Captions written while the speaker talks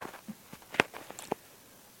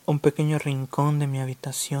un pequeño rincón de mi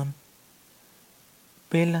habitación,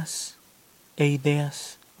 velas e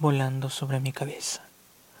ideas volando sobre mi cabeza.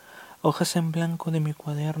 Hojas en blanco de mi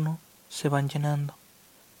cuaderno se van llenando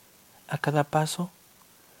a cada paso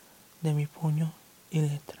de mi puño y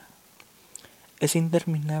letra. Ese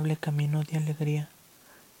interminable camino de alegría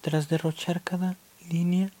tras derrochar cada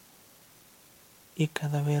línea y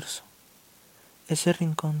cada verso. Ese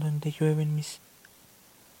rincón donde llueven mis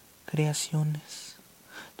creaciones,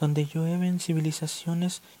 donde llueven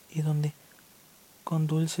civilizaciones y donde con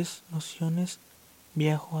dulces nociones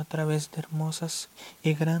viajo a través de hermosas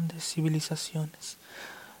y grandes civilizaciones,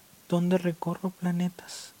 donde recorro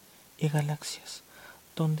planetas y galaxias,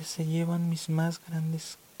 donde se llevan mis más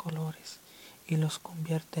grandes colores y los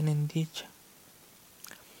convierten en dicha.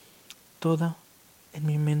 Toda en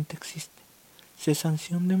mi mente existe,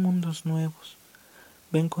 sensación de mundos nuevos.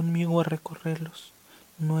 Ven conmigo a recorrerlos.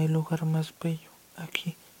 No hay lugar más bello.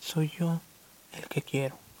 Aquí soy yo el que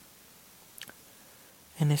quiero.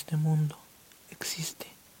 En este mundo existe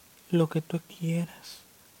lo que tú quieras.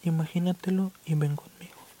 Imagínatelo y ven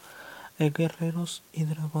conmigo. Hay guerreros y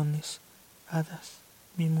dragones, hadas,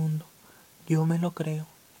 mi mundo. Yo me lo creo.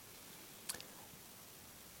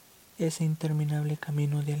 Ese interminable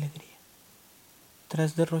camino de alegría.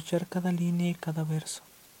 Tras derrochar cada línea y cada verso,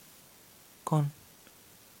 con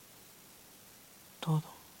todo,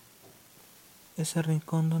 ese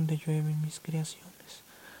rincón donde llueven mis creaciones,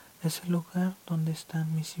 ese lugar donde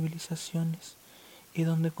están mis civilizaciones y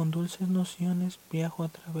donde con dulces nociones viajo a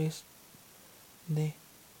través de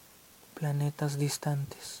planetas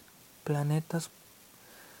distantes, planetas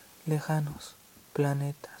lejanos,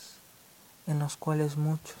 planetas en los cuales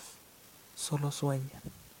muchos solo sueñan.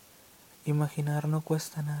 Imaginar no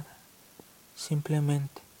cuesta nada,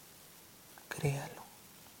 simplemente créalo.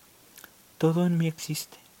 Todo en mí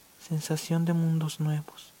existe, sensación de mundos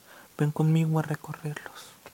nuevos. Ven conmigo a recorrerlos.